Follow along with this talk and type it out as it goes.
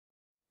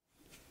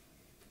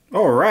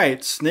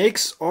Alright,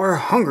 snakes are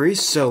hungry,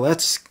 so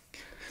let's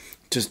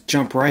just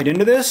jump right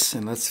into this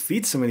and let's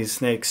feed some of these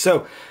snakes.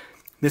 So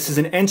this is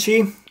an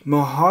Enchi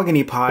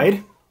mahogany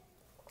pied,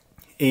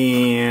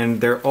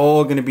 and they're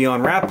all going to be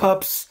on rat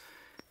pups,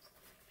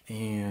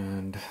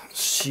 and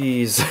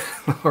she's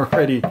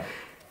already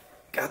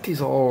got these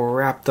all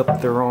wrapped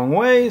up the wrong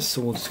way,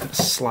 so we're just going to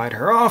slide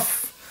her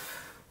off.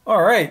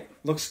 Alright,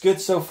 looks good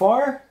so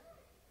far.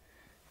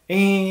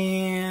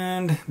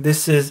 And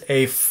this is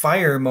a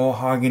fire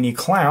mahogany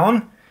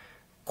clown.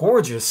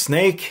 Gorgeous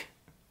snake.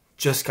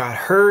 Just got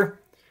her.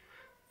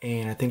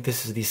 And I think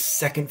this is the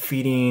second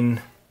feeding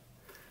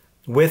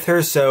with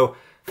her. So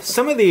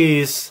some of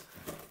these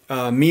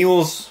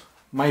meals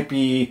might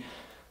be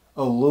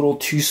a little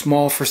too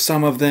small for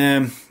some of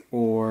them,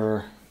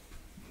 or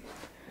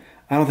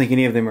I don't think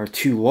any of them are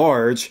too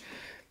large.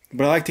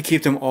 But I like to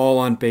keep them all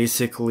on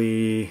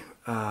basically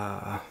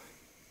the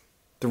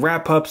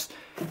rat pups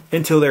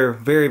until they're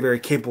very, very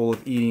capable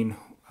of eating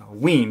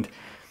weaned.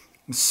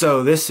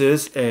 So this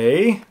is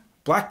a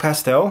black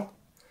pastel,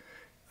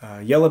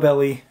 yellow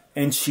belly,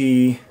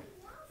 Enchi,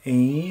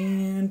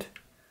 and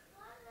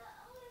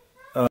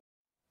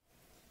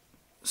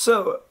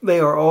so they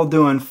are all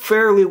doing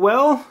fairly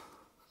well.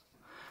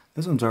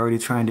 This one's already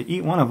trying to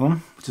eat one of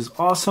them, which is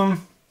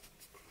awesome.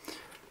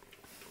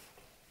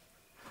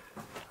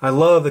 I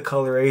love the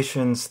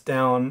colorations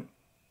down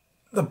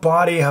the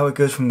body, how it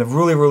goes from the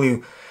really,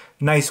 really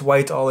nice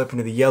whites all up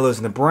into the yellows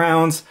and the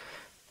browns.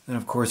 And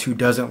of course, who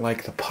doesn't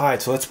like the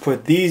pied? So let's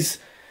put these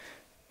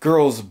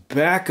girls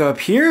back up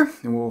here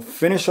and we'll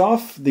finish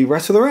off the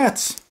rest of the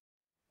rats.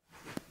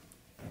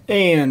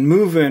 And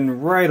moving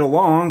right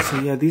along, so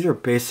yeah, these are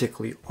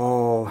basically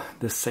all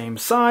the same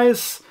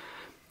size,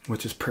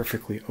 which is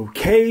perfectly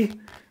okay.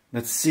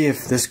 Let's see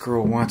if this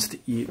girl wants to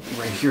eat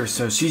right here.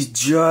 So she's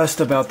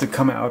just about to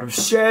come out of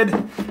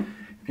shed,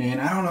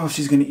 and I don't know if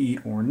she's gonna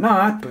eat or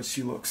not, but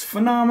she looks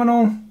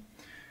phenomenal.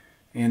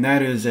 And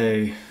that is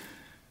a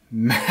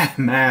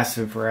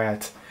massive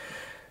rat.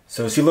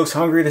 So she looks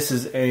hungry. This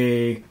is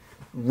a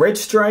red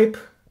stripe,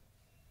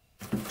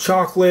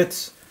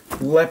 chocolate,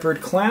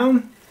 leopard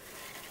clown.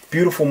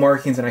 Beautiful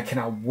markings, and I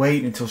cannot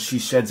wait until she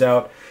sheds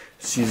out.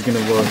 She's gonna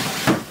look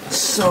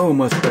so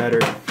much better.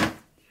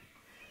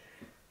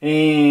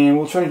 And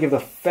we'll try to give the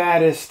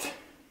fattest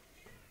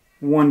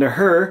one to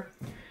her.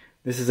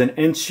 This is an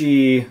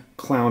Enchi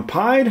clown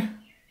pied.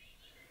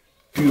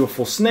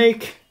 Beautiful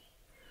snake.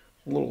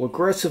 A little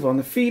aggressive on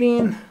the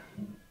feeding,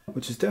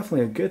 which is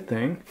definitely a good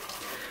thing.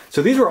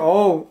 So these were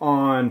all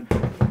on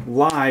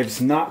lives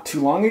not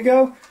too long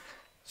ago.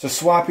 So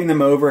swapping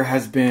them over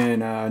has been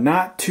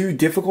not too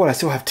difficult. I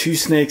still have two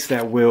snakes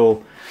that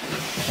will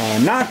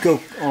not go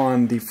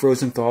on the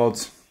frozen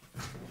thaweds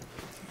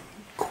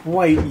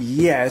quite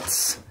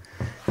yet.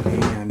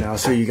 And I'll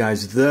show you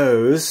guys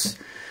those.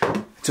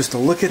 Just to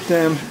look at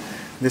them,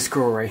 this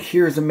girl right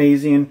here is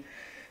amazing.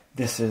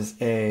 This is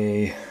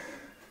a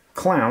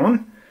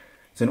clown.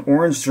 It's an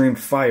Orange Dream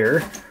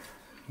Fire.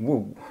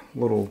 Whoa,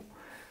 little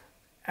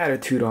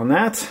attitude on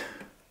that.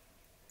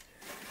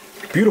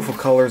 Beautiful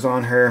colors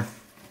on her.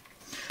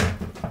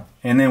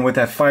 And then with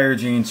that fire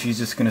gene, she's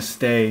just going to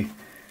stay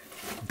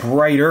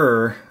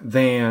brighter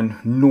than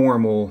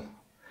normal.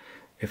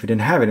 If it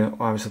didn't have it,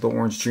 obviously the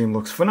Orange Dream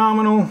looks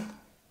phenomenal.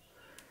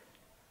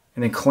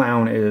 And then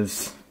Clown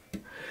is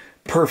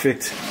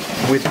perfect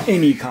with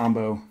any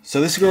combo.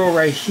 So this girl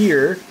right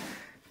here,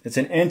 it's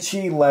an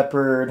Enchi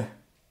Leopard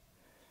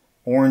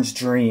Orange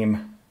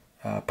Dream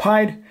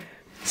pied.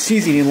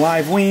 She's eating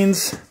live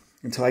weans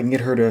until I can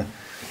get her to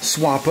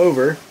swap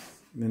over.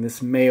 And then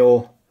this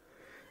male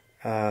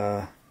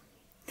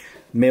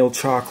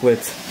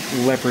chocolate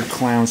leopard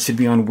clown should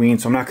be on wean.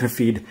 So I'm not going to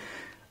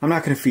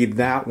feed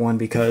that one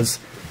because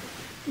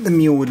the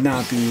meal would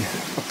not be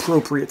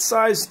appropriate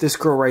size. This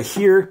girl right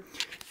here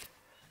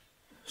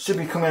should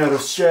be coming out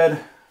of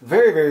shed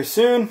very, very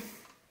soon.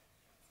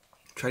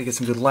 Try to get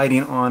some good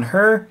lighting on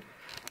her.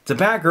 It's a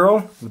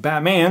Batgirl, the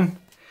Batman,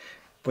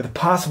 with a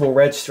possible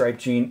red stripe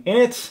gene in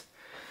it.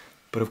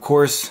 But of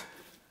course,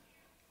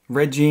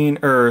 red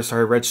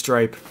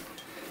stripe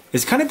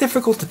is kind of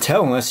difficult to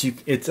tell unless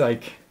it's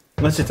like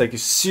a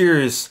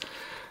serious,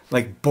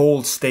 like,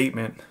 bold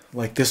statement.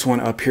 Like this one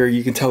up here,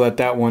 you can tell that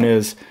that one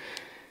has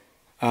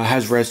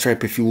red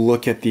stripe. If you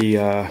look at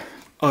the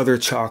other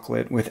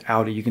chocolate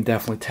without it, you can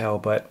definitely tell.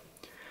 But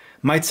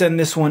might send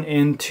this one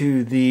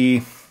into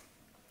the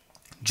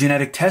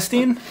genetic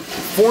testing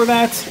for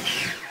that,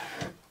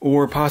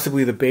 or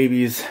possibly the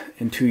babies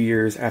in 2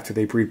 years after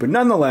they breed. But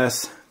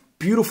nonetheless,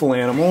 beautiful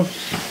animal.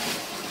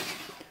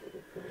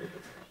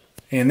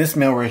 And this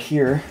male right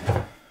here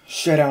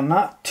shed out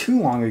not too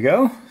long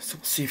ago, so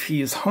we'll see if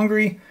he is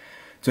hungry.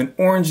 It's an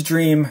Orange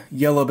Dream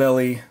Yellow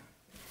Belly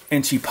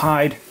Enchi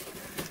pied.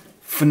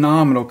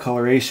 Phenomenal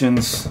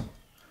colorations.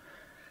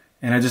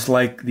 And I just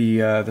like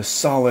the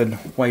solid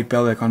white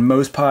belly like on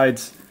most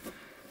pieds.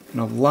 And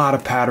a lot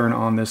of pattern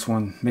on this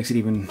one. Makes it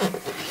even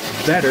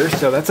better.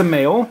 So that's a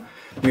male.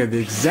 We have the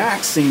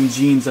exact same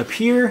genes up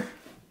here.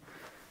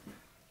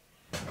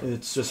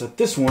 It's just that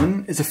this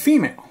one is a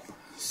female.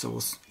 So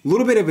a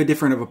little bit of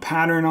a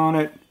pattern on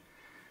it,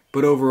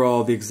 but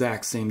overall the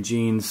exact same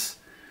jeans.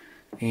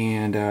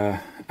 And I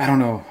don't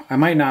know, I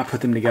might not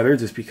put them together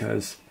just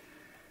because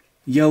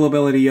yellow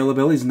belly to yellow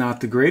belly is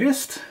not the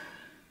greatest.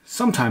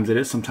 Sometimes it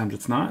is, sometimes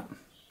it's not.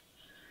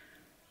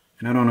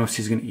 And I don't know if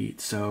she's gonna eat.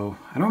 So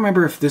I don't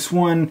remember if this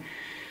one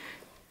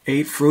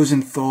ate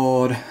frozen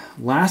thawed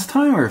last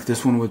time or if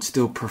this one would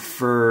still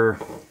prefer.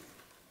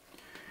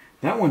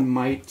 That one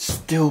might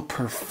still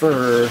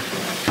prefer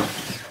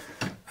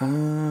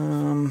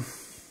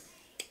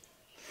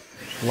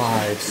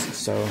lives.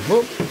 So,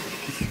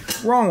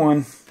 whoop, wrong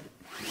one.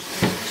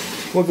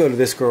 We'll go to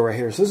this girl right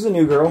here. So this is a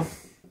new girl.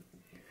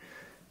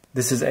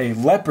 This is a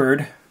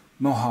leopard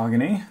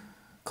mahogany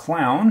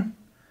clown.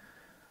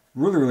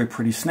 Really, really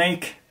pretty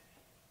snake.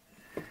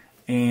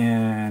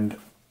 And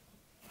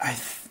I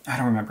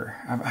don't remember.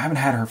 I haven't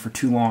had her for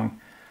too long.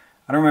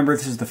 I don't remember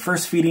if this is the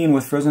first feeding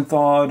with frozen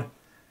thawed.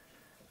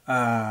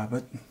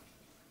 But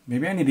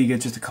maybe I need to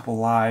get just a couple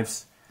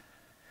lives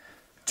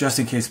just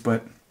in case.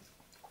 But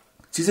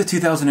she's a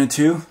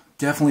 2002.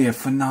 Definitely a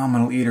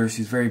phenomenal eater.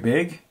 She's very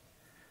big.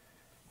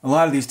 A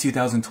lot of these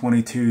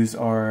 2022s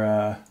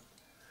are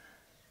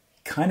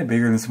kind of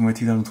bigger than some of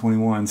my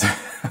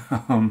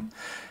 2021s.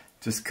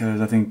 Just because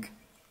I think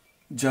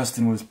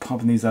Justin was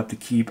pumping these up to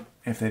keep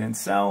if they didn't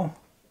sell.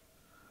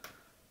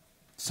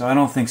 So I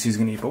don't think she's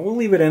going to eat, but we'll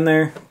leave it in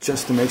there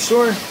just to make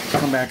sure.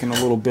 Come back in a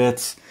little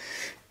bit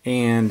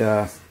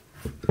and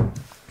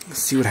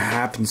see what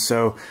happens.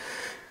 So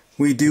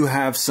we do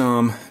have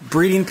some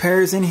breeding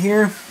pairs in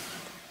here.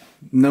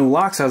 No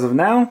locks as of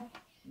now,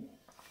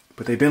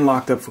 but they've been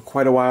locked up for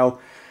quite a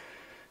while.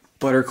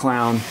 Butter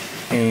clown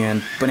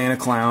and banana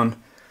clown.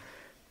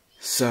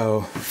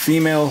 So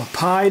female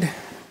pied.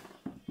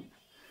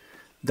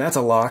 That's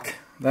a lock.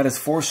 That is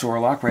foreshore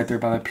lock right there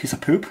by that piece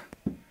of poop.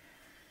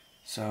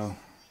 So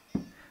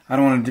I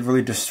don't want to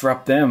really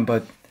disrupt them,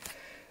 but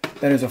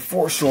that is a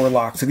foreshore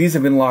lock. So these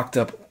have been locked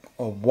up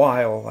a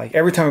while. Like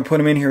every time I put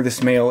them in here,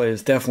 this male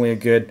is definitely a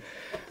good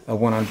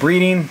one on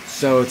breeding.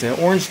 So it's an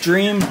orange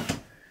dream,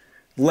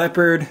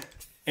 leopard,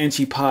 and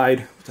she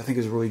pied, which I think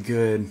is really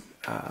good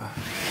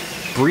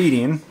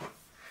breeding.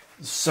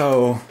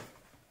 So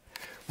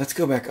let's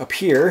go back up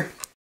here.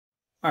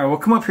 All right, we'll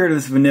come up here to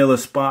this vanilla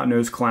spot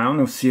nose clown.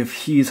 We'll see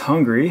if he's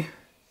hungry,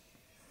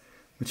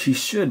 which he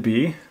should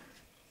be.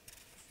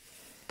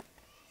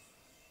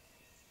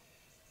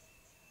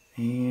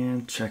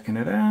 And checking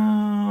it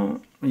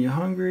out. Are you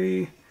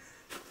hungry?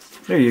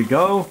 There you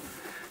go.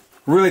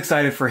 Really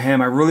excited for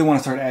him. I really want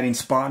to start adding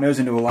spot nose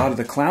into a lot of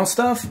the clown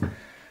stuff.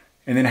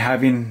 And then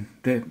having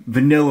the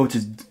vanilla, which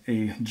is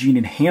a gene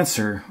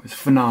enhancer, is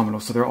phenomenal.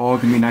 So they're all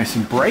going to be nice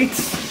and bright.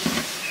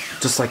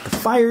 Just like the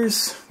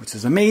fires, which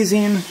is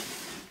amazing.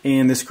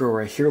 And this girl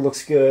right here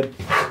looks good.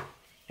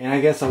 And I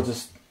guess I'll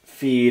just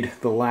feed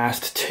the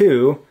last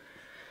two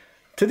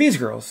to these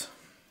girls.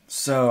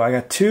 So I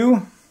got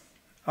two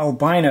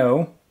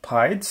albino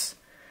PIEDS,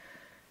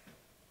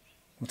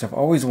 which I've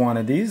always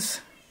wanted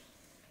these.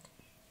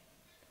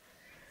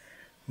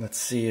 Let's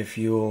see if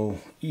you'll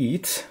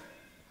eat.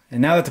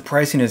 And now that the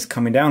pricing is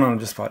coming down on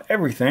just about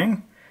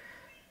everything,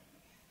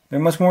 they're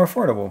much more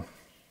affordable,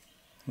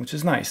 which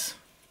is nice.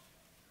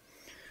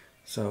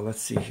 So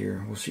let's see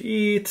here. Will she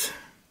eat?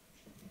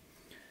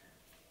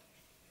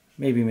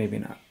 Maybe, maybe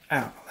not.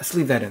 I don't know. Let's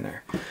leave that in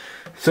there.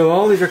 So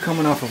all these are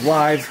coming off of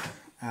live.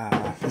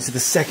 This is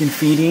the second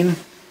feeding.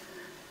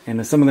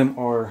 And some of them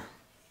are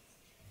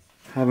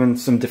having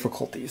some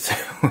difficulties,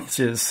 which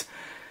is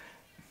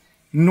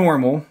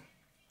normal.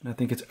 And I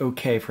think it's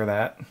okay for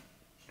that.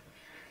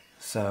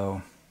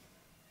 So,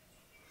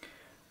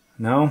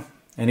 no.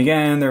 And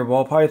again, they're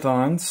ball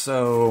pythons,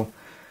 so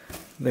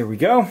there we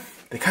go.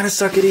 They kind of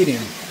suck at eating.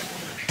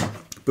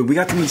 But we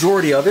got the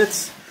majority of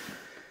it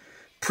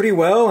pretty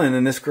well. And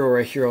then this girl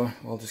right here,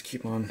 I'll just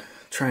keep on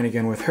trying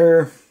again with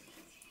her.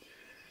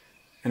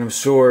 And I'm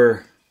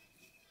sure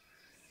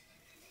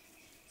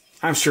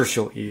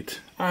she'll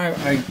eat.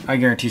 I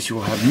guarantee she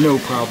will have no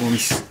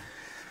problems.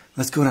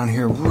 Let's go down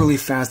here really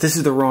fast. This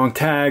is the wrong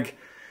tag.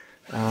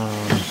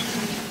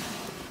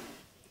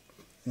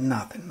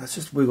 Nothing. Let's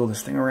just wiggle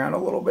this thing around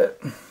a little bit.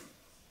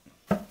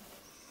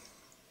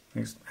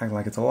 Act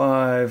like it's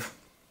alive.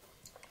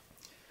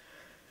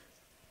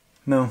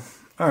 No.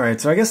 Alright,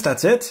 so I guess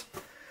that's it.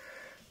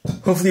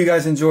 Hopefully you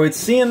guys enjoyed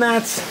seeing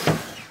that.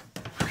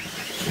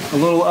 A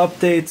little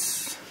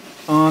updates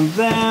on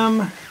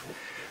them.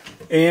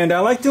 And I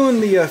like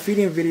doing the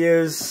feeding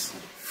videos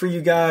for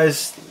you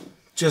guys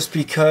just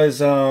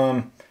because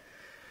you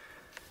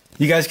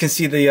guys can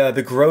see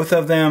the growth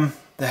of them,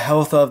 the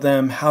health of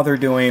them, how they're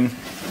doing.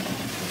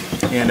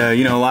 And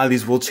you know, a lot of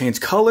these will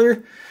change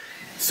color,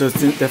 so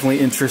it's definitely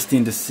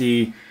interesting to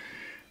see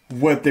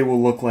what they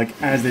will look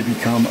like as they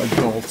become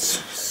adults.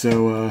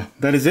 So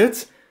that is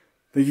it.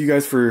 Thank you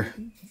guys for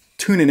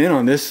tuning in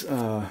on this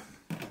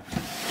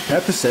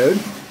episode.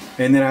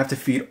 And then I have to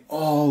feed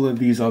all of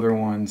these other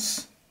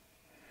ones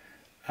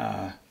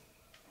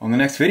on the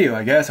next video,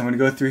 I guess. I'm going to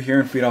go through here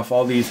and feed off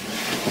all these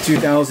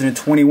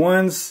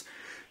 2021s.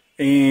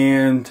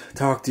 and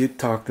talk to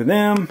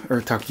them,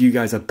 or talk to you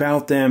guys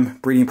about them,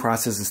 breeding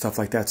process and stuff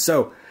like that.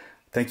 So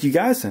thank you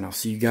guys, and I'll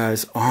see you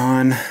guys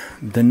on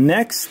the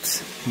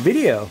next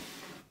video.